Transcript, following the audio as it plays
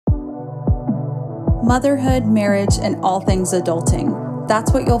motherhood, marriage, and all things adulting.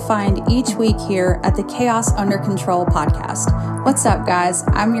 That's what you'll find each week here at the Chaos Under Control podcast. What's up, guys?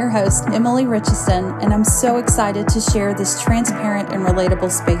 I'm your host, Emily Richardson, and I'm so excited to share this transparent and relatable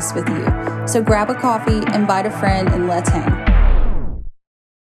space with you. So grab a coffee, invite a friend, and let's hang.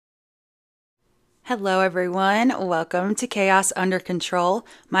 Hello, everyone. Welcome to Chaos Under Control.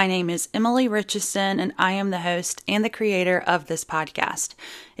 My name is Emily Richardson, and I am the host and the creator of this podcast.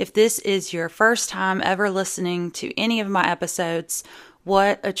 If this is your first time ever listening to any of my episodes,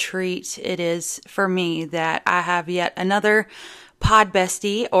 what a treat it is for me that I have yet another pod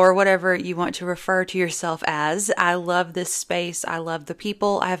bestie, or whatever you want to refer to yourself as. I love this space. I love the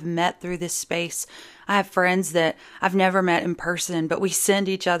people I have met through this space. I have friends that I've never met in person, but we send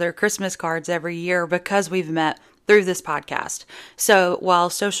each other Christmas cards every year because we've met through this podcast. So while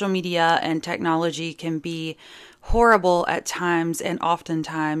social media and technology can be horrible at times and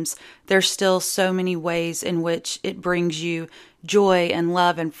oftentimes, there's still so many ways in which it brings you joy and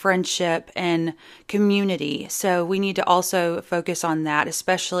love and friendship and community. So we need to also focus on that,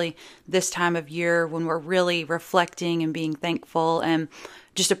 especially this time of year when we're really reflecting and being thankful and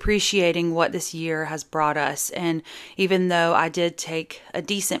just appreciating what this year has brought us. And even though I did take a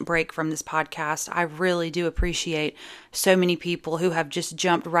decent break from this podcast, I really do appreciate so many people who have just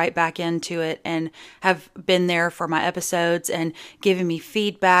jumped right back into it and have been there for my episodes and given me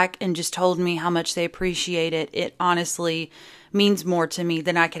feedback and just told me how much they appreciate it. It honestly means more to me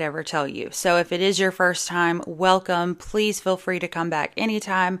than I could ever tell you. So if it is your first time, welcome. Please feel free to come back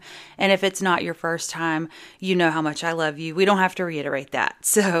anytime. And if it's not your first time, you know how much I love you. We don't have to reiterate that.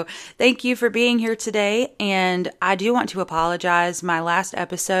 So thank you for being here today. And I do want to apologize. My last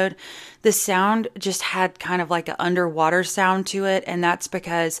episode, the sound just had kind of like an underwater sound to it. And that's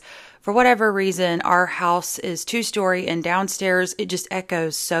because for whatever reason, our house is 2-story and downstairs, it just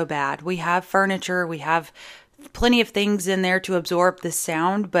echoes so bad. We have furniture, we have plenty of things in there to absorb the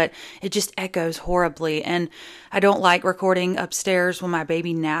sound, but it just echoes horribly. And I don't like recording upstairs when my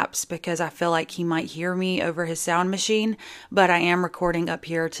baby naps because I feel like he might hear me over his sound machine, but I am recording up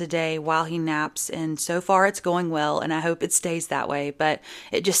here today while he naps, and so far it's going well, and I hope it stays that way, but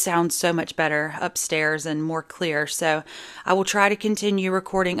it just sounds so much better upstairs and more clear. So I will try to continue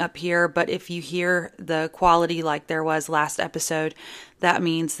recording up here, but if you hear the quality like there was last episode, that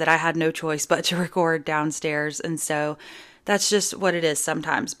means that I had no choice but to record downstairs. And so that's just what it is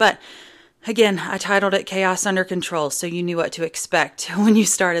sometimes. But again, I titled it Chaos Under Control, so you knew what to expect when you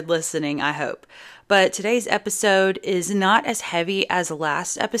started listening, I hope. But today's episode is not as heavy as the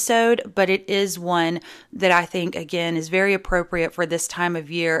last episode, but it is one that I think, again, is very appropriate for this time of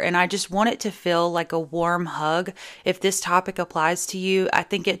year. And I just want it to feel like a warm hug. If this topic applies to you, I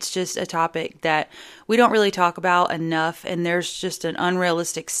think it's just a topic that we don't really talk about enough. And there's just an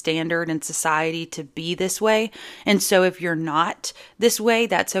unrealistic standard in society to be this way. And so if you're not this way,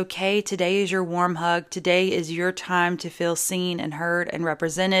 that's okay. Today is your warm hug. Today is your time to feel seen and heard and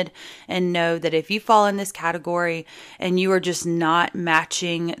represented, and know that if you fall in this category and you are just not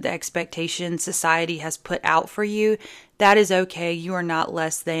matching the expectations society has put out for you, that is okay. You are not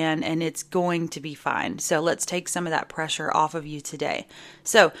less than, and it's going to be fine. So let's take some of that pressure off of you today.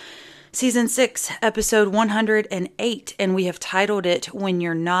 So Season 6, episode 108, and we have titled it When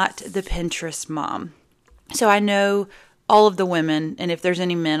You're Not the Pinterest Mom. So I know all of the women, and if there's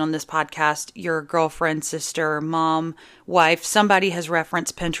any men on this podcast, your girlfriend, sister, mom, wife, somebody has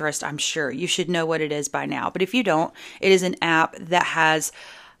referenced Pinterest, I'm sure. You should know what it is by now. But if you don't, it is an app that has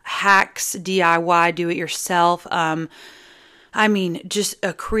hacks, DIY, do-it-yourself, just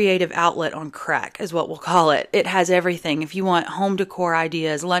a creative outlet on crack is what we'll call it. It has everything. If you want home decor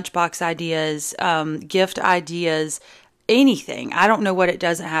ideas, lunchbox ideas, gift ideas, anything. I don't know what it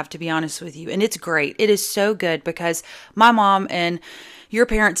doesn't have, to be honest with you. And it's great. It is so good because my mom and your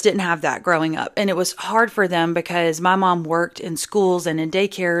parents didn't have that growing up. And it was hard for them because my mom worked in schools and in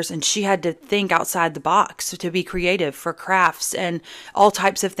daycares, and she had to think outside the box to be creative for crafts and all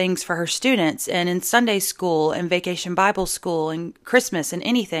types of things for her students. And in Sunday school and vacation Bible school and Christmas and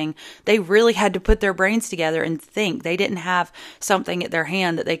anything, they really had to put their brains together and think. They didn't have something at their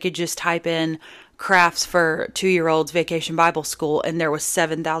hand that they could just type in crafts for 2-year-olds vacation Bible school and there was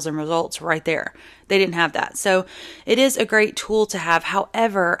 7,000 results right there. They didn't have that. So it is a great tool to have.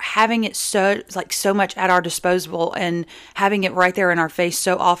 However, having it so much at our disposal and having it right there in our face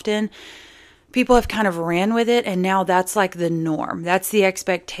so often, people have kind of ran with it, and now that's like the norm. That's the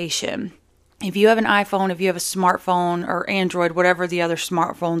expectation. If you have an iPhone, if you have a smartphone or Android, whatever the other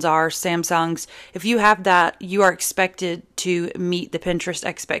smartphones are, Samsungs, if you have that, you are expected to meet the Pinterest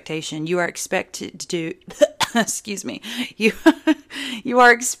expectation. You are expected to excuse me, you, you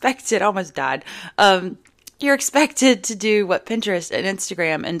are expected, almost died. You're expected to do what Pinterest and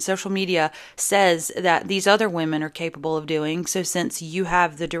Instagram and social media says that these other women are capable of doing. So since you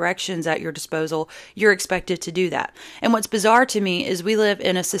have the directions at your disposal, you're expected to do that. And what's bizarre to me is we live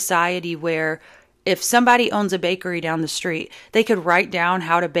in a society where if somebody owns a bakery down the street, they could write down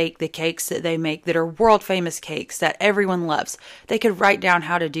how to bake the cakes that they make that are world famous cakes that everyone loves. They could write down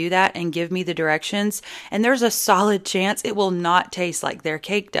how to do that and give me the directions. And there's a solid chance it will not taste like their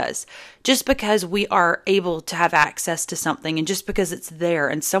cake does. Just because we are able to have access to something and just because it's there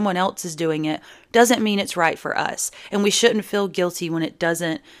and someone else is doing it doesn't mean it's right for us. And we shouldn't feel guilty when it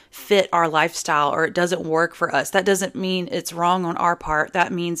doesn't fit our lifestyle or it doesn't work for us. That doesn't mean it's wrong on our part.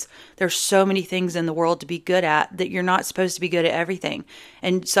 That means there's so many things in the world to be good at that you're not supposed to be good at everything.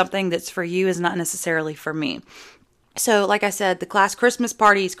 And something that's for you is not necessarily for me. So, like I said, the class Christmas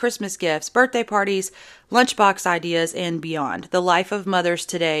parties, Christmas gifts, birthday parties, lunchbox ideas, and beyond. The life of mothers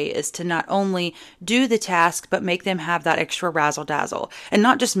today is to not only do the task, but make them have that extra razzle dazzle. And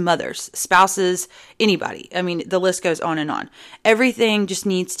not just mothers, spouses, anybody. I mean, the list goes on and on. Everything just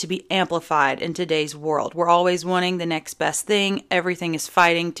needs to be amplified in today's world. We're always wanting the next best thing. Everything is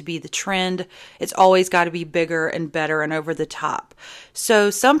fighting to be the trend. It's always got to be bigger and better and over the top. So,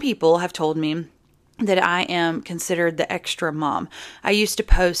 some people have told me that I am considered the extra mom. I used to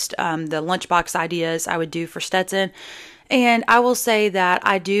post the lunchbox ideas I would do for Stetson, and I will say that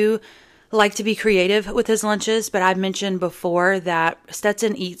I do like to be creative with his lunches, but I've mentioned before that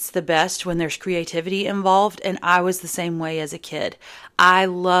Stetson eats the best when there's creativity involved, and I was the same way as a kid. I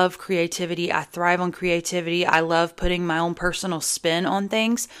love creativity. I thrive on creativity. I love putting my own personal spin on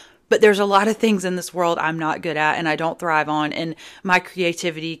things. But there's a lot of things in this world I'm not good at and I don't thrive on, and my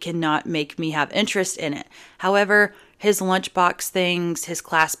creativity cannot make me have interest in it. However, his lunchbox things, his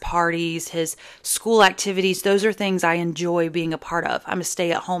class parties, his school activities, those are things I enjoy being a part of. I'm a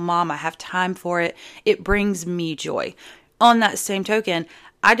stay-at-home mom. I have time for it. It brings me joy. On that same token,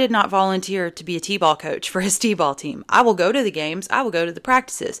 I did not volunteer to be a t-ball coach for his t-ball team. I will go to the games. I will go to the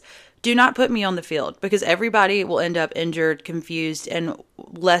practices. Do not put me on the field because everybody will end up injured, confused, and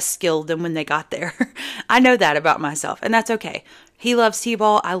less skilled than when they got there. I know that about myself, and that's okay. He loves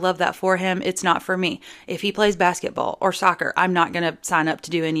t-ball. I love that for him. It's not for me. If he plays basketball or soccer, I'm not going to sign up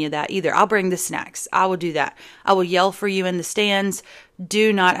to do any of that either. I'll bring the snacks. I will do that. I will yell for you in the stands.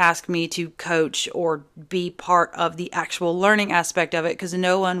 Do not ask me to coach or be part of the actual learning aspect of it because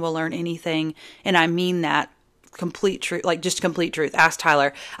no one will learn anything, and I mean that. Complete truth, like just complete truth. Ask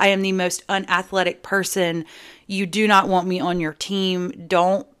Tyler. I am the most unathletic person. You do not want me on your team.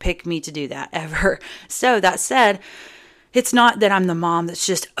 Don't pick me to do that ever. So that said, it's not that I'm the mom that's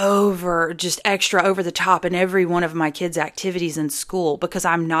just extra over the top in every one of my kids' activities in school because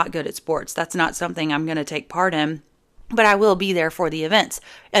I'm not good at sports. That's not something I'm going to take part in. But I will be there for the events.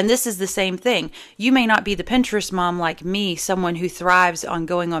 And this is the same thing. You may not be the Pinterest mom like me, someone who thrives on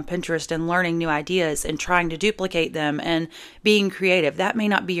going on Pinterest and learning new ideas and trying to duplicate them and being creative. That may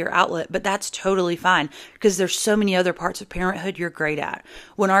not be your outlet, but that's totally fine because there's so many other parts of parenthood you're great at.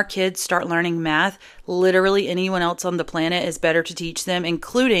 When our kids start learning math, literally anyone else on the planet is better to teach them,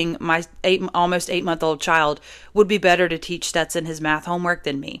 including my almost 8-month-old child would be better to teach Stetson his math homework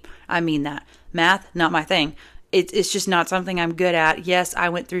than me. I mean that. Math, not my thing. It's just not something I'm good at. Yes, I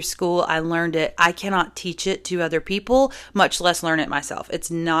went through school. I learned it. I cannot teach it to other people, much less learn it myself.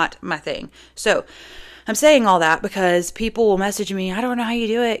 It's not my thing. So I'm saying all that because people will message me, I don't know how you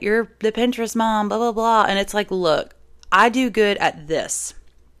do it. You're the Pinterest mom, blah, blah, blah. And it's like, look, I do good at this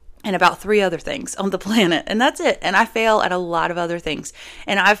and about 3 other things on the planet. And that's it. And I fail at a lot of other things.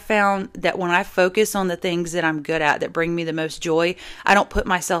 And I've found that when I focus on the things that I'm good at that bring me the most joy, I don't put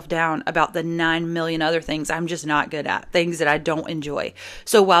myself down about the 9 million other things I'm just not good at, things that I don't enjoy.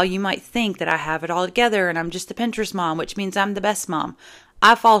 So while you might think that I have it all together and I'm just the Pinterest mom, which means I'm the best mom,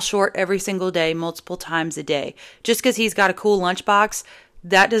 I fall short every single day, multiple times a day. Just because he's got a cool lunchbox,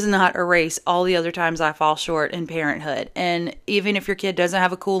 that does not erase all the other times I fall short in parenthood. And even if your kid doesn't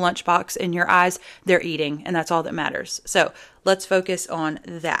have a cool lunchbox in your eyes, they're eating, and that's all that matters. So let's focus on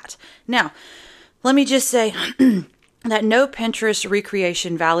that. Now, let me just say that no Pinterest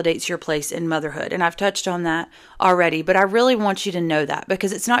recreation validates your place in motherhood. And I've touched on that already, but I really want you to know that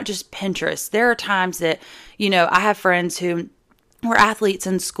because it's not just Pinterest. There are times that, I have friends who were athletes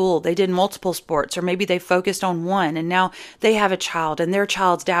in school. They did multiple sports, or maybe they focused on one and now they have a child and their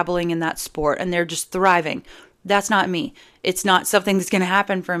child's dabbling in that sport and they're just thriving. That's not me. It's not something that's going to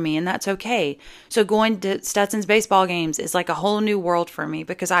happen for me, and that's okay. So going to Stetson's baseball games is like a whole new world for me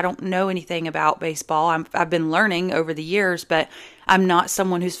because I don't know anything about baseball. I've been learning over the years, but I'm not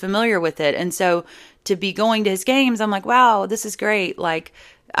someone who's familiar with it. And so to be going to his games, I'm like, wow, this is great. Like,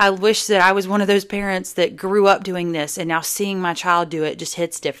 I wish that I was one of those parents that grew up doing this, and now seeing my child do it just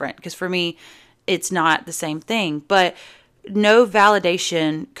hits different because for me, it's not the same thing. But no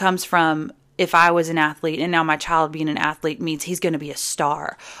validation comes from if I was an athlete and now my child being an athlete means he's going to be a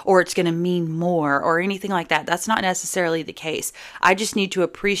star or it's going to mean more or anything like that. That's not necessarily the case. I just need to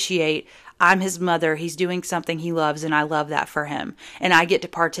appreciate I'm his mother. He's doing something he loves and I love that for him. And I get to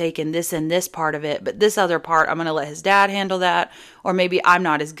partake in this and this part of it. But this other part, I'm going to let his dad handle that. Or maybe I'm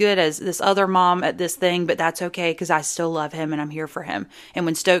not as good as this other mom at this thing, but that's okay because I still love him and I'm here for him. And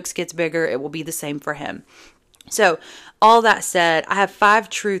when Stokes gets bigger, it will be the same for him. So all that said, I have 5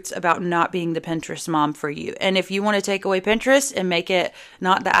 truths about not being the Pinterest mom for you. And if you want to take away Pinterest and make it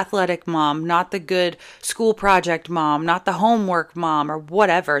not the athletic mom, not the good school project mom, not the homework mom or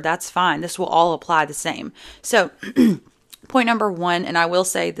whatever, that's fine. This will all apply the same. So point number 1, and I will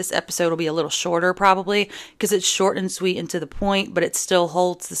say this episode will be a little shorter probably because it's short and sweet and to the point, but it still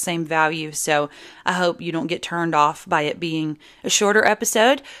holds the same value. So I hope you don't get turned off by it being a shorter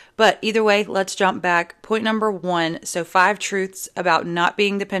episode. But either way, let's jump back. Point number 1, so 5 truths about not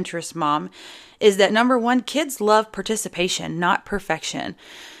being the Pinterest mom, is that number 1, kids love participation, not perfection.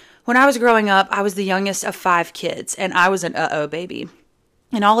 When I was growing up, I was the youngest of 5 kids, and I was an uh-oh baby.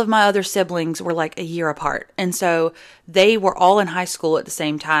 And all of my other siblings were like a year apart. And so they were all in high school at the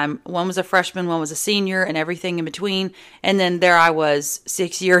same time. One was a freshman, one was a senior, and everything in between. And then there I was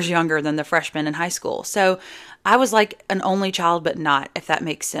 6 years younger than the freshman in high school. So I was like an only child, but not, if that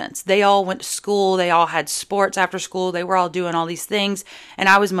makes sense. They all went to school. They all had sports after school. They were all doing all these things. And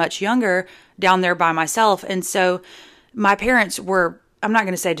I was much younger down there by myself. And so my parents were, I'm not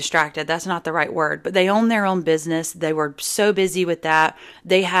going to say distracted. That's not the right word, but they owned their own business. They were so busy with that.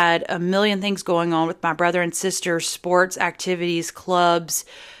 They had a million things going on with my brother and sister, sports, activities, clubs,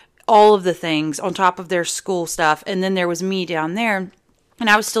 all of the things on top of their school stuff. And then there was me down there, and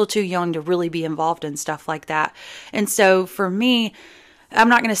I was still too young to really be involved in stuff like that. And so for me, I'm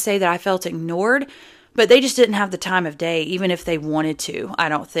not going to say that I felt ignored, but they just didn't have the time of day, even if they wanted to, I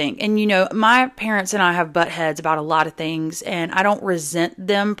don't think. And, you know, my parents and I have butt heads about a lot of things, and I don't resent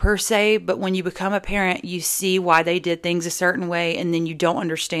them per se, but when you become a parent, you see why they did things a certain way, and then you don't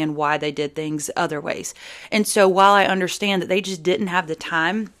understand why they did things other ways. And so while I understand that they just didn't have the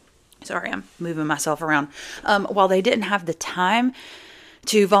time, sorry, I'm moving myself around, while they didn't have the time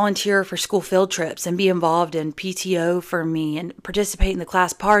to volunteer for school field trips and be involved in PTO for me and participate in the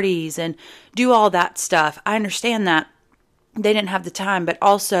class parties and do all that stuff. I understand that they didn't have the time, but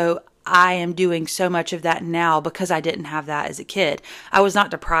also I am doing so much of that now because I didn't have that as a kid. I was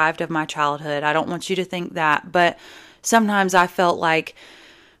not deprived of my childhood. I don't want you to think that, but sometimes I felt like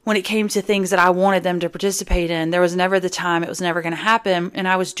when it came to things that I wanted them to participate in, there was never the time, it was never going to happen. And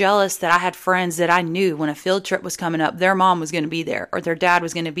I was jealous that I had friends that I knew when a field trip was coming up, their mom was going to be there, or their dad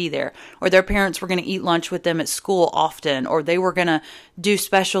was going to be there, or their parents were going to eat lunch with them at school often, or they were going to do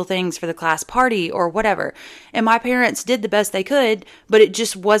special things for the class party or whatever. And my parents did the best they could, but it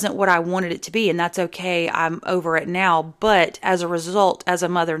just wasn't what I wanted it to be. And that's okay. I'm over it now. But as a result, as a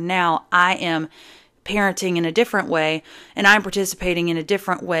mother now, I am parenting in a different way, and I'm participating in a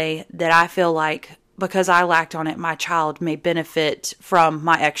different way that I feel like because I lacked on it, my child may benefit from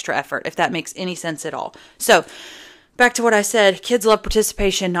my extra effort, if that makes any sense at all. So back to what I said, kids love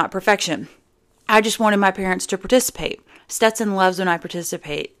participation, not perfection. I just wanted my parents to participate. Stetson loves when I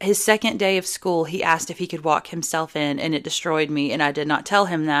participate. His second day of school, he asked if he could walk himself in, and it destroyed me, and I did not tell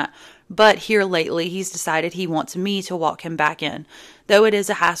him that. But here lately, he's decided he wants me to walk him back in. Though it is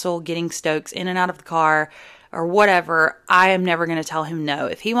a hassle getting Stokes in and out of the car or whatever, I am never going to tell him no.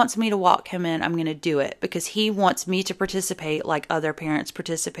 If he wants me to walk him in, I'm going to do it because he wants me to participate like other parents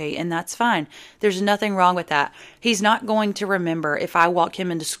participate, and that's fine. There's nothing wrong with that. He's not going to remember if I walk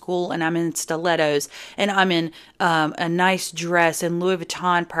him into school and I'm in stilettos and I'm in a nice dress and Louis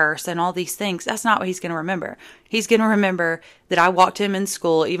Vuitton purse and all these things. That's not what he's going to remember. He's going to remember that I walked him in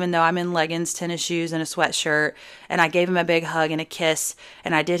school, even though I'm in leggings, tennis shoes, and a sweatshirt, and I gave him a big hug and a kiss,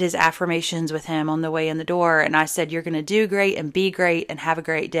 and I did his affirmations with him on the way in the door, and I said, "You're going to do great and be great and have a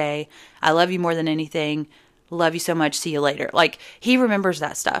great day. I love you more than anything. Love you so much. See you later." Like, he remembers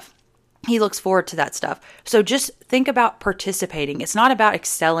that stuff. He looks forward to that stuff. So just think about participating. It's not about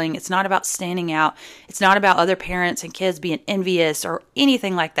excelling. It's not about standing out. It's not about other parents and kids being envious or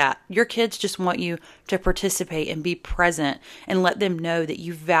anything like that. Your kids just want you to participate and be present and let them know that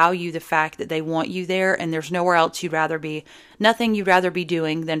you value the fact that they want you there and there's nowhere else you'd rather be, nothing you'd rather be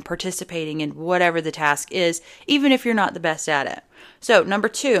doing than participating in whatever the task is, even if you're not the best at it. So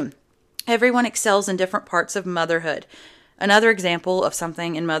 2, everyone excels in different parts of motherhood. Another example of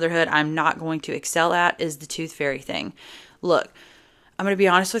something in motherhood I'm not going to excel at is the tooth fairy thing. Look, I'm going to be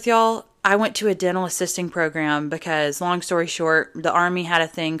honest with y'all. I went to a dental assisting program because, long story short, the Army had a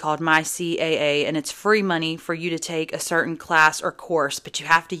thing called MyCAA, and it's free money for you to take a certain class or course, but you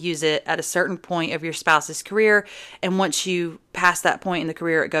have to use it at a certain point of your spouse's career, and once you pass that point in the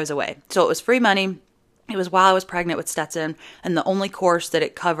career, it goes away. So it was free money. It was while I was pregnant with Stetson, and the only course that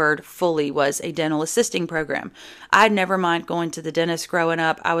it covered fully was a dental assisting program. I'd never mind going to the dentist growing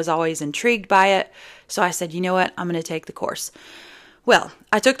up. I was always intrigued by it. So I said, you know what? I'm going to take the course. Well,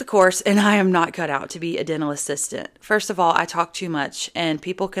 I took the course, and I am not cut out to be a dental assistant. First of all, I talk too much, and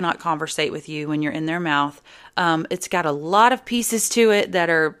people cannot conversate with you when you're in their mouth. It's got a lot of pieces to it that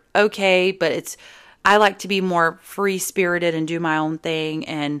are okay, but I like to be more free-spirited and do my own thing,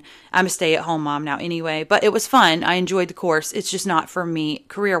 and I'm a stay-at-home mom now anyway, but it was fun. I enjoyed the course. It's just not for me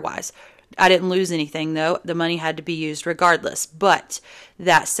career-wise. I didn't lose anything, though. The money had to be used regardless. But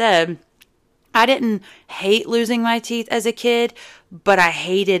that said, I didn't hate losing my teeth as a kid, but I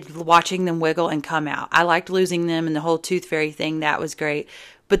hated watching them wiggle and come out. I liked losing them and the whole tooth fairy thing. That was great.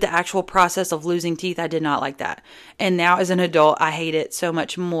 But the actual process of losing teeth, I did not like that. And now as an adult, I hate it so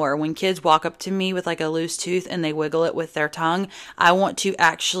much more. When kids walk up to me with like a loose tooth and they wiggle it with their tongue, I want to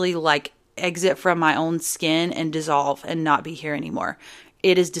actually like exit from my own skin and dissolve and not be here anymore.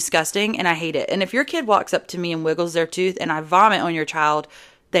 It is disgusting and I hate it. And if your kid walks up to me and wiggles their tooth and I vomit on your child,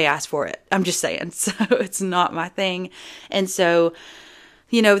 they ask for it. I'm just saying. So it's not my thing. And so,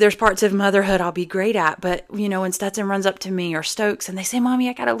 there's parts of motherhood I'll be great at, but, when Stetson runs up to me or Stokes and they say, Mommy,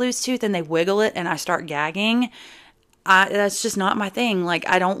 I got a loose tooth, and they wiggle it and I start gagging, that's just not my thing. Like,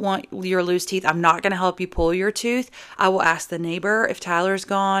 I don't want your loose teeth. I'm not going to help you pull your tooth. I will ask the neighbor if Tyler's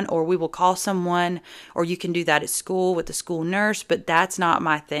gone, or we will call someone, or you can do that at school with the school nurse, but that's not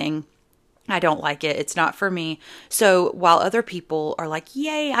my thing. I don't like it. It's not for me. So while other people are like,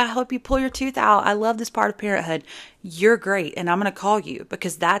 yay, I hope you pull your tooth out. I love this part of parenthood. You're great. And I'm going to call you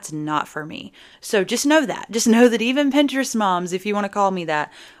because that's not for me. So just know that. Just know that even Pinterest moms, if you want to call me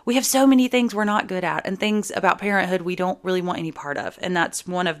that, we have so many things we're not good at and things about parenthood we don't really want any part of. And that's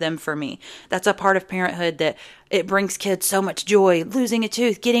one of them for me. That's a part of parenthood that it brings kids so much joy. Losing a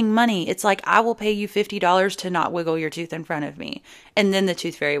tooth, getting money. It's like, I will pay you $50 to not wiggle your tooth in front of me. And then the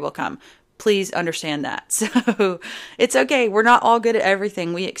tooth fairy will come. Please understand that. So it's okay. We're not all good at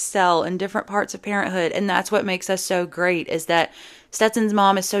everything. We excel in different parts of parenthood. And that's what makes us so great, is that Stetson's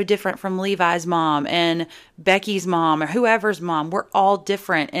mom is so different from Levi's mom and Becky's mom or whoever's mom. We're all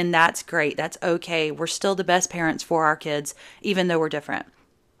different, and that's great. That's okay. We're still the best parents for our kids, even though we're different.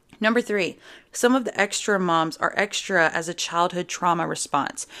 3, some of the extra moms are extra as a childhood trauma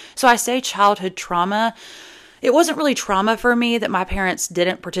response. So I say childhood trauma. It wasn't really trauma for me that my parents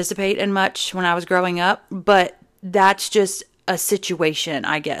didn't participate in much when I was growing up, but that's just a situation,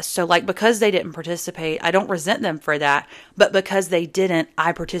 I guess. So like, because they didn't participate, I don't resent them for that, but because they didn't,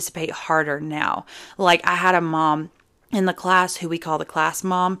 I participate harder now. Like, I had a mom in the class who we call the class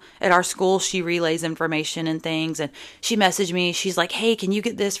mom at our school. She relays information and things, and she messaged me. She's like, hey, can you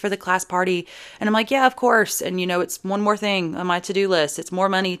get this for the class party? And I'm like, yeah, of course. And it's one more thing on my to-do list. It's more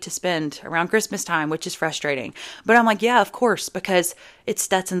money to spend around Christmas time, which is frustrating. But I'm like, yeah, of course, because it's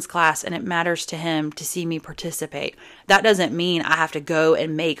Stetson's class and it matters to him to see me participate. That doesn't mean I have to go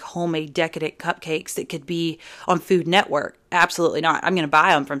and make homemade decadent cupcakes that could be on Food Network. Absolutely not. I'm going to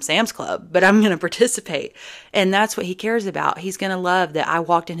buy them from Sam's Club, but I'm going to participate. And that's what he cares about. He's going to love that I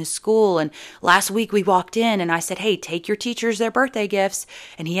walked in his school. And last week we walked in and I said, hey, take your teachers their birthday gifts.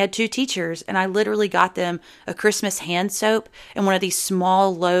 And he had 2 teachers. And I literally got them a Christmas hand soap and one of these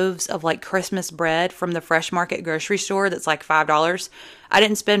small loaves of like Christmas bread from the Fresh Market grocery store that's like $5. I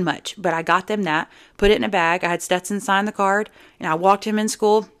didn't spend much, but I got them that, put it in a bag. I had Stetson sign the card, and I walked him in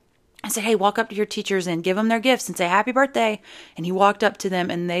school. I said, hey, walk up to your teachers and give them their gifts and say happy birthday. And he walked up to them,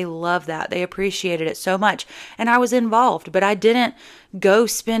 and they loved that. They appreciated it so much. And I was involved, but I didn't go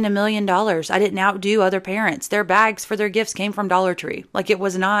spend $1 million. I didn't outdo other parents. Their bags for their gifts came from Dollar Tree. Like, it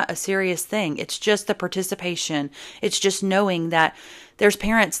was not a serious thing. It's just the participation. It's just knowing that There's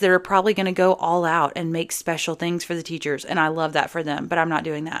parents that are probably going to go all out and make special things for the teachers, and I love that for them, but I'm not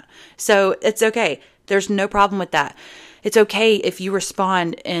doing that. So it's okay. There's no problem with that. It's okay if you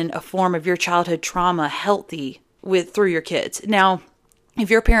respond in a form of your childhood trauma healthy through your kids. Now, if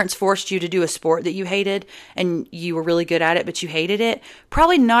your parents forced you to do a sport that you hated and you were really good at it, but you hated it,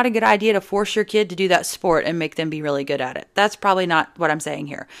 probably not a good idea to force your kid to do that sport and make them be really good at it. That's probably not what I'm saying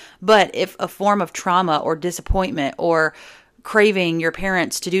here. But if a form of trauma or disappointment or craving your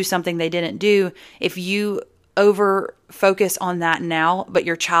parents to do something they didn't do, if you over focus on that now, but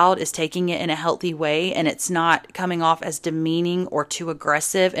your child is taking it in a healthy way and it's not coming off as demeaning or too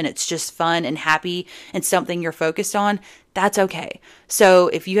aggressive and it's just fun and happy and something you're focused on, that's okay. So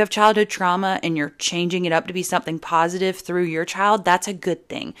if you have childhood trauma and you're changing it up to be something positive through your child, that's a good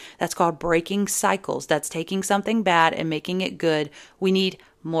thing. That's called breaking cycles. That's taking something bad and making it good. We need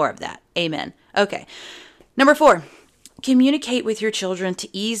more of that. Amen. Okay. Number 4. Communicate with your children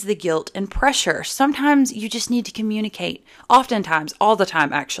to ease the guilt and pressure. Sometimes you just need to communicate. Oftentimes, all the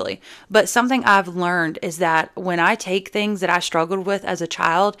time actually. But something I've learned is that when I take things that I struggled with as a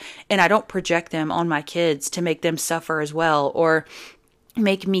child and I don't project them on my kids to make them suffer as well or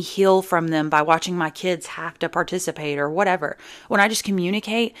make me heal from them by watching my kids have to participate or whatever. When I just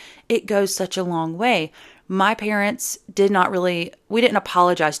communicate, it goes such a long way. My parents we didn't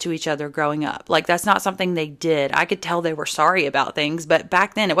apologize to each other growing up. Like, that's not something they did. I could tell they were sorry about things, but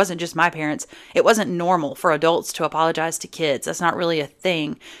back then it wasn't just my parents. It wasn't normal for adults to apologize to kids. That's not really a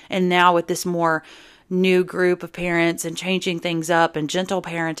thing. And now with this more new group of parents and changing things up and gentle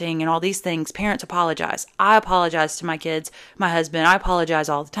parenting and all these things, parents apologize. I apologize to my kids, my husband. I apologize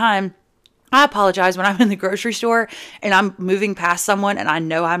all the time. I apologize when I'm in the grocery store and I'm moving past someone and I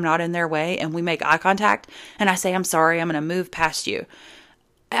know I'm not in their way and we make eye contact and I say, I'm sorry, I'm going to move past you.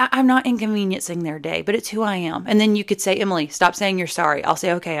 I'm not inconveniencing their day, but it's who I am. And then you could say, Emily, stop saying you're sorry. I'll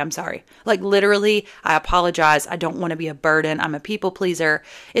say, okay, I'm sorry. Like, literally, I apologize. I don't want to be a burden. I'm a people pleaser.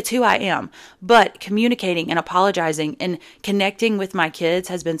 It's who I am. But communicating and apologizing and connecting with my kids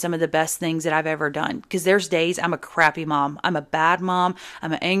has been some of the best things that I've ever done. Because there's days I'm a crappy mom. I'm a bad mom.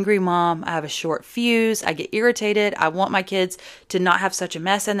 I'm an angry mom. I have a short fuse. I get irritated. I want my kids to not have such a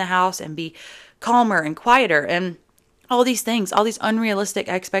mess in the house and be calmer and quieter. And all these things, all these unrealistic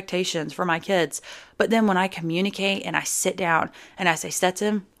expectations for my kids. But then when I communicate and I sit down and I say,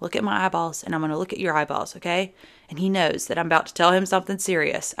 Stetson, look at my eyeballs and I'm going to look at your eyeballs, okay? And he knows that I'm about to tell him something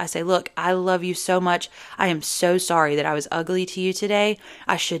serious. I say, look, I love you so much. I am so sorry that I was ugly to you today.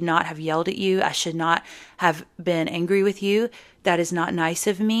 I should not have yelled at you. I should not have been angry with you. That is not nice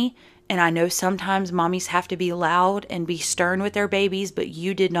of me. And I know sometimes mommies have to be loud and be stern with their babies, but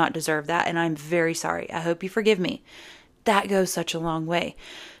you did not deserve that. And I'm very sorry. I hope you forgive me. That goes such a long way.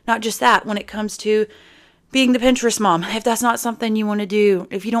 Not just that, when it comes to being the Pinterest mom, if that's not something you want to do,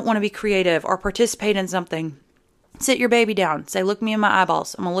 if you don't want to be creative or participate in something, sit your baby down. Say, look me in my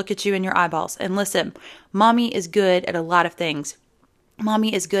eyeballs. I'm going to look at you in your eyeballs. And listen, mommy is good at a lot of things.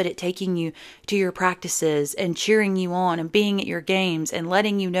 Mommy is good at taking you to your practices and cheering you on and being at your games and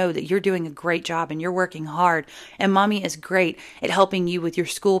letting you know that you're doing a great job and you're working hard. And mommy is great at helping you with your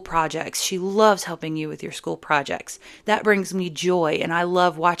school projects. She loves helping you with your school projects. That brings me joy and I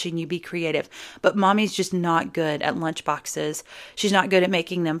love watching you be creative. But mommy's just not good at lunch boxes. She's not good at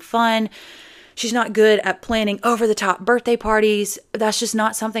making them fun. She's not good at planning over-the-top birthday parties. That's just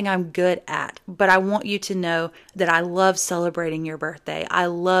not something I'm good at. But I want you to know that I love celebrating your birthday. I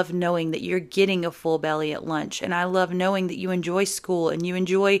love knowing that you're getting a full belly at lunch. And I love knowing that you enjoy school and you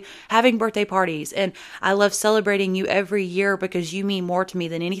enjoy having birthday parties. And I love celebrating you every year because you mean more to me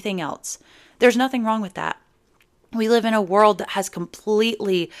than anything else. There's nothing wrong with that. We live in a world that has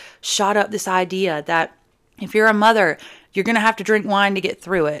completely shot up this idea that if you're a mother, you're going to have to drink wine to get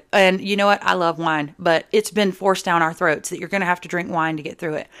through it. And you know what? I love wine, but it's been forced down our throats that you're going to have to drink wine to get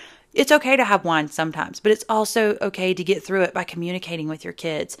through it. It's okay to have wine sometimes, but it's also okay to get through it by communicating with your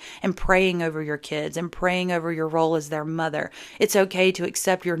kids and praying over your kids and praying over your role as their mother. It's okay to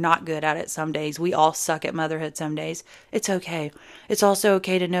accept you're not good at it some days. We all suck at motherhood some days. It's okay. It's also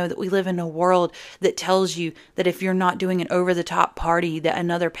okay to know that we live in a world that tells you that if you're not doing an over-the-top party that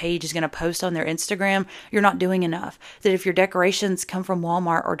another page is going to post on their Instagram, you're not doing enough. That if your decorations come from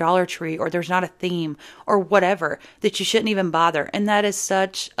Walmart or Dollar Tree or there's not a theme or whatever, that you shouldn't even bother. And that is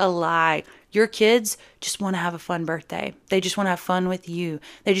such a lie. Your kids just want to have a fun birthday. They just want to have fun with you.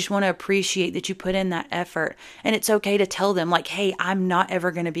 They just want to appreciate that you put in that effort. And it's okay to tell them like, hey, I'm not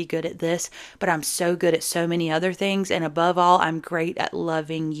ever going to be good at this, but I'm so good at so many other things. And above all, I'm great at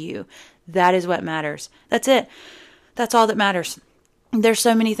loving you. That is what matters. That's it. That's all that matters. There's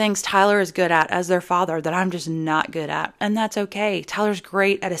so many things Tyler is good at as their father that I'm just not good at. And that's okay. Tyler's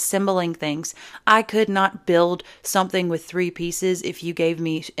great at assembling things. I could not build something with 3 pieces if you gave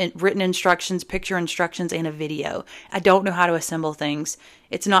me written instructions, picture instructions, and a video. I don't know how to assemble things.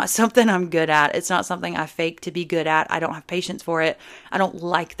 It's not something I'm good at. It's not something I fake to be good at. I don't have patience for it. I don't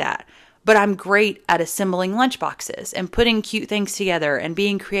like that. But I'm great at assembling lunchboxes and putting cute things together and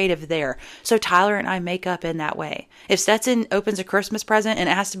being creative there. So Tyler and I make up in that way. If Stetson opens a Christmas present and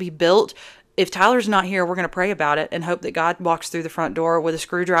it has to be built, if Tyler's not here, we're going to pray about it and hope that God walks through the front door with a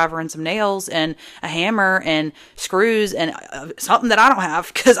screwdriver and some nails and a hammer and screws and something that I don't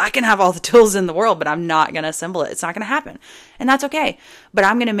have, because I can have all the tools in the world, but I'm not going to assemble it. It's not going to happen. And that's okay. But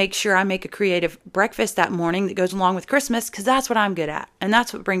I'm going to make sure I make a creative breakfast that morning that goes along with Christmas, because that's what I'm good at. And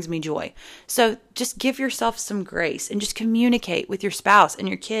that's what brings me joy. So just give yourself some grace and just communicate with your spouse and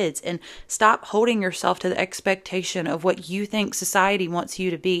your kids, and stop holding yourself to the expectation of what you think society wants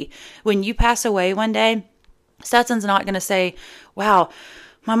you to be. When you pass away one day, Stetson's not going to say, wow,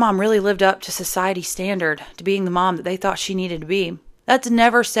 my mom really lived up to society's standard to being the mom that they thought she needed to be. That's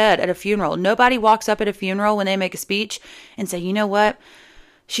never said at a funeral. Nobody walks up at a funeral when they make a speech and say, you know what?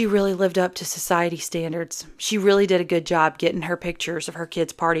 She really lived up to society standards. She really did a good job getting her pictures of her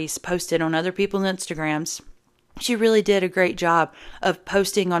kids' parties posted on other people's Instagrams. She really did a great job of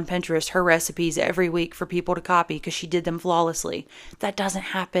posting on Pinterest her recipes every week for people to copy, because she did them flawlessly. That doesn't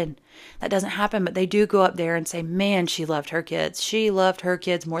happen. But they do go up there and say, man, she loved her kids. She loved her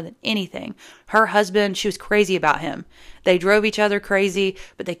kids more than anything. Her husband, she was crazy about him. They drove each other crazy,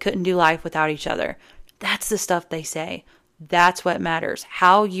 but they couldn't do life without each other. That's the stuff they say. That's what matters.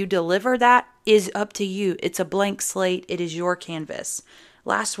 How you deliver that is up to you. It's a blank slate. It is your canvas.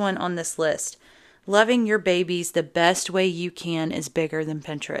 Last one on this list. Loving your babies the best way you can is bigger than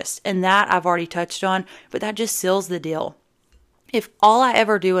Pinterest. And that I've already touched on, but that just seals the deal. If all I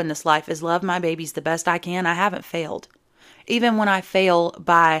ever do in this life is love my babies the best I can, I haven't failed. Even when I fail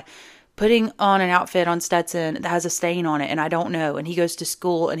by putting on an outfit on Stetson that has a stain on it and I don't know, and he goes to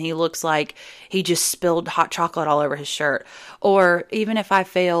school and he looks like he just spilled hot chocolate all over his shirt. Or even if I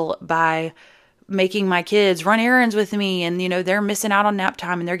fail by making my kids run errands with me, and they're missing out on nap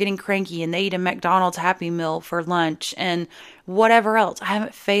time and they're getting cranky and they eat a McDonald's Happy Meal for lunch and whatever else, I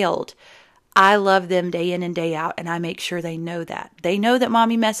haven't failed. I love them day in and day out, and I make sure they know that. They know that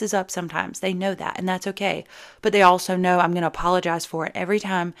mommy messes up sometimes. They know that, and that's okay. But they also know I'm going to apologize for it every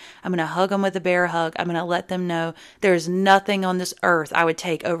time. I'm going to hug them with a bear hug. I'm going to let them know there's nothing on this earth I would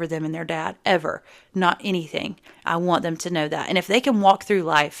take over them and their dad, ever. Not anything. I want them to know that. And if they can walk through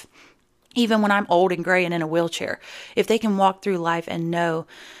life, even when I'm old and gray and in a wheelchair, if they can walk through life and know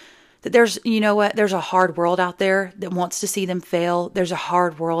that there's a hard world out there that wants to see them fail. There's a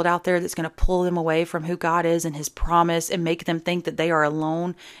hard world out there that's going to pull them away from who God is and his promise and make them think that they are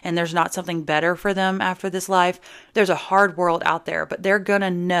alone and there's not something better for them after this life. There's a hard world out there, but they're going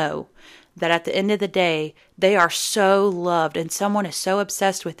to know that at the end of the day, they are so loved and someone is so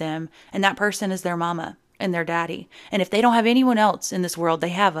obsessed with them, and that person is their mama and their daddy. And if they don't have anyone else in this world, they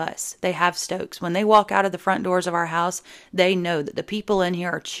have us. They have Stokes. When they walk out of the front doors of our house, they know that the people in here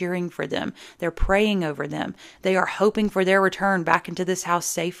are cheering for them. They're praying over them. They are hoping for their return back into this house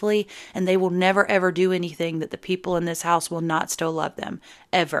safely, and they will never ever do anything that the people in this house will not still love them,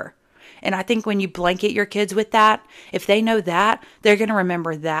 ever. And I think when you blanket your kids with that, if they know that, they're going to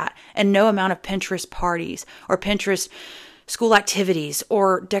remember that. And no amount of Pinterest parties or Pinterest school activities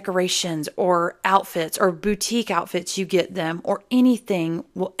or decorations or outfits or boutique outfits you get them or anything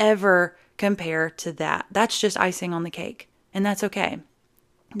will ever compare to that. That's just icing on the cake. And that's okay.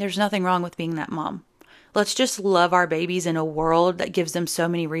 There's nothing wrong with being that mom. Let's just love our babies in a world that gives them so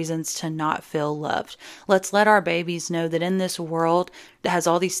many reasons to not feel loved. Let's let our babies know that in this world that has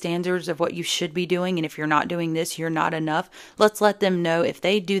all these standards of what you should be doing, and if you're not doing this, you're not enough. Let's let them know if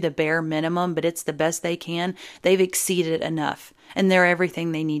they do the bare minimum, but it's the best they can, they've exceeded enough, and they're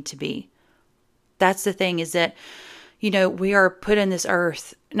everything they need to be. That's the thing, is that we are put in this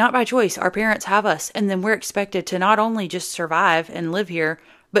earth, not by choice. Our parents have us, and then we're expected to not only just survive and live here,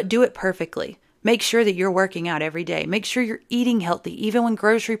 but do it perfectly. Make sure that you're working out every day. Make sure you're eating healthy, even when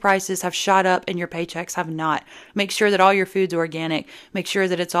grocery prices have shot up and your paychecks have not. Make sure that all your food's organic. Make sure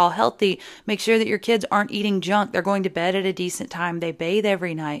that it's all healthy. Make sure that your kids aren't eating junk. They're going to bed at a decent time. They bathe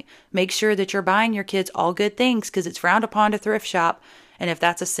every night. Make sure that you're buying your kids all good things, because it's frowned upon to thrift shop. And if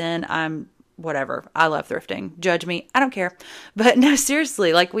that's a sin, whatever. I love thrifting. Judge me. I don't care. But no,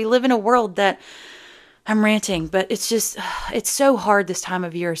 seriously, we live in a world that, I'm ranting, but it's so hard this time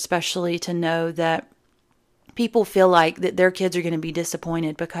of year, especially, to know that people feel like that their kids are going to be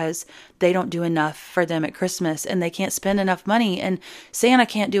disappointed because they don't do enough for them at Christmas and they can't spend enough money and Santa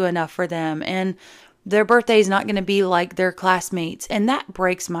can't do enough for them and their birthday is not going to be like their classmates. And that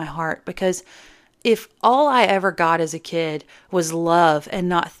breaks my heart, because if all I ever got as a kid was love and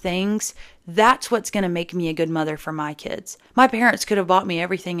not things, that's what's going to make me a good mother for my kids. My parents could have bought me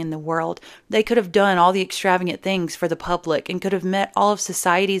everything in the world. They could have done all the extravagant things for the public and could have met all of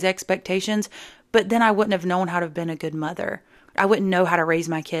society's expectations, but then I wouldn't have known how to have been a good mother. I wouldn't know how to raise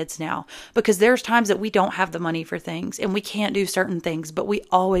my kids now, because there's times that we don't have the money for things and we can't do certain things, but we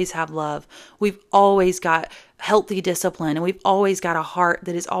always have love. We've always got healthy discipline, and we've always got a heart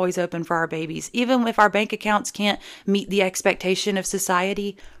that is always open for our babies. Even if our bank accounts can't meet the expectation of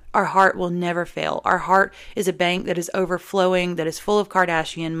society, our heart will never fail. Our heart is a bank that is overflowing, that is full of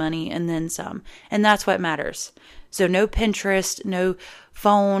Kardashian money and then some. And that's what matters. So no Pinterest, no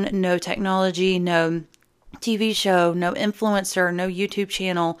phone, no technology, no TV show, no influencer, no YouTube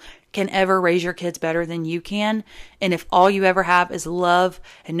channel can ever raise your kids better than you can. And if all you ever have is love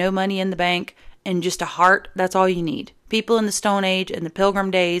and no money in the bank and just a heart, that's all you need. People in the Stone Age, in the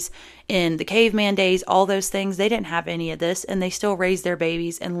Pilgrim days, in the caveman days, all those things, they didn't have any of this, and they still raised their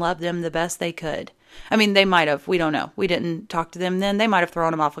babies and loved them the best they could. I mean, they might have. We don't know. We didn't talk to them then. They might have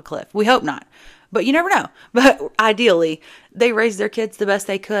thrown them off a cliff. We hope not. But you never know. But ideally, they raised their kids the best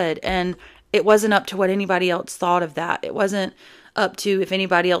they could, and it wasn't up to what anybody else thought of that. It wasn't up to if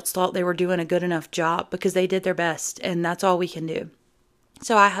anybody else thought they were doing a good enough job, because they did their best, and that's all we can do.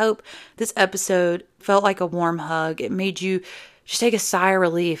 So I hope this episode felt like a warm hug. It made you just take a sigh of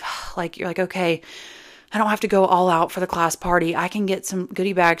relief. Like you're like, okay, I don't have to go all out for the class party. I can get some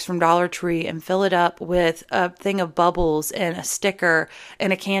goodie bags from Dollar Tree and fill it up with a thing of bubbles and a sticker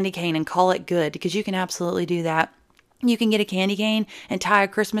and a candy cane and call it good, because you can absolutely do that. You can get a candy cane and tie a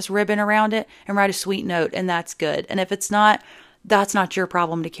Christmas ribbon around it and write a sweet note, and that's good. And if it's not, that's not your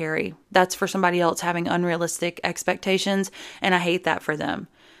problem to carry. That's for somebody else having unrealistic expectations, and I hate that for them.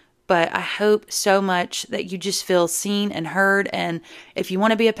 But I hope so much that you just feel seen and heard, and if you want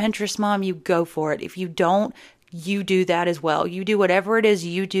to be a Pinterest mom, you go for it. If you don't, you do that as well. You do whatever it is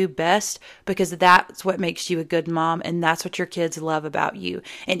you do best, because that's what makes you a good mom, and that's what your kids love about you.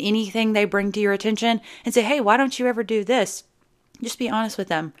 And anything they bring to your attention and say, hey, why don't you ever do this? Just be honest with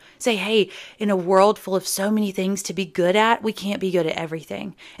them. Say, hey, in a world full of so many things to be good at, we can't be good at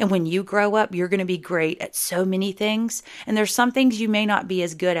everything. And when you grow up, you're going to be great at so many things. And there's some things you may not be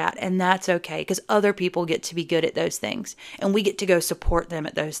as good at, and that's okay, because other people get to be good at those things. And we get to go support them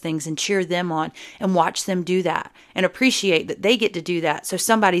at those things and cheer them on and watch them do that and appreciate that they get to do that, so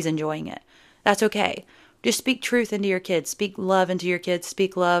somebody's enjoying it. That's okay. Just speak truth into your kids. Speak love into your kids.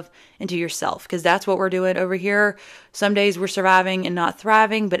 Speak love into yourself, because that's what we're doing over here. Some days we're surviving and not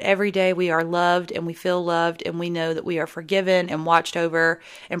thriving, but every day we are loved and we feel loved, and we know that we are forgiven and watched over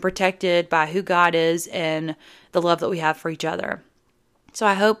and protected by who God is and the love that we have for each other. So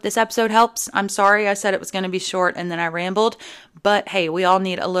I hope this episode helps. I'm sorry I said it was going to be short and then I rambled, but hey, we all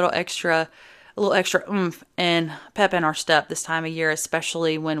need a little extra oomph and pep in our step this time of year,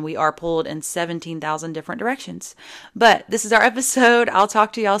 especially when we are pulled in 17,000 different directions. But this is our episode. I'll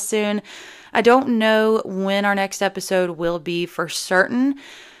talk to y'all soon. I don't know when our next episode will be for certain.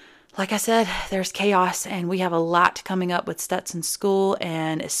 Like I said, there's chaos, and we have a lot coming up with Stetson School,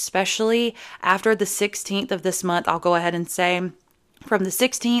 and especially after the 16th of this month, I'll go ahead and say from the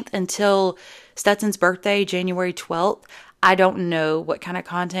 16th until Stetson's birthday, January 12th, I don't know what kind of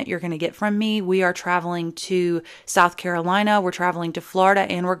content you're going to get from me. We are traveling to South Carolina, we're traveling to Florida,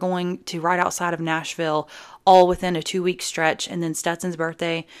 and we're going to right outside of Nashville, all within a 2-week stretch. And then Stetson's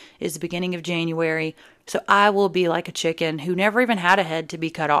birthday is the beginning of January. So I will be like a chicken who never even had a head to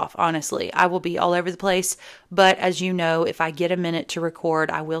be cut off, honestly. I will be all over the place. But as you know, if I get a minute to record,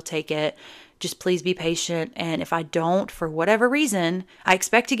 I will take it. Just please be patient. And if I don't, for whatever reason, I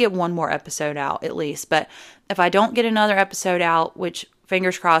expect to get one more episode out at least. But if I don't get another episode out, which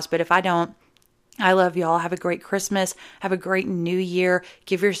fingers crossed, but if I don't, I love y'all. Have a great Christmas. Have a great new year.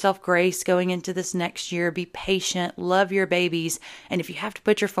 Give yourself grace going into this next year. Be patient. Love your babies. And if you have to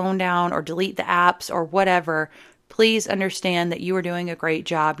put your phone down or delete the apps or whatever, please understand that you are doing a great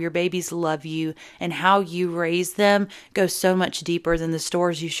job. Your babies love you, and how you raise them goes so much deeper than the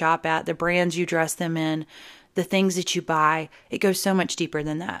stores you shop at, the brands you dress them in, the things that you buy. It goes so much deeper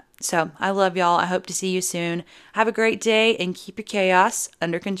than that. So I love y'all. I hope to see you soon. Have a great day and keep your chaos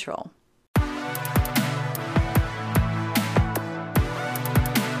under control.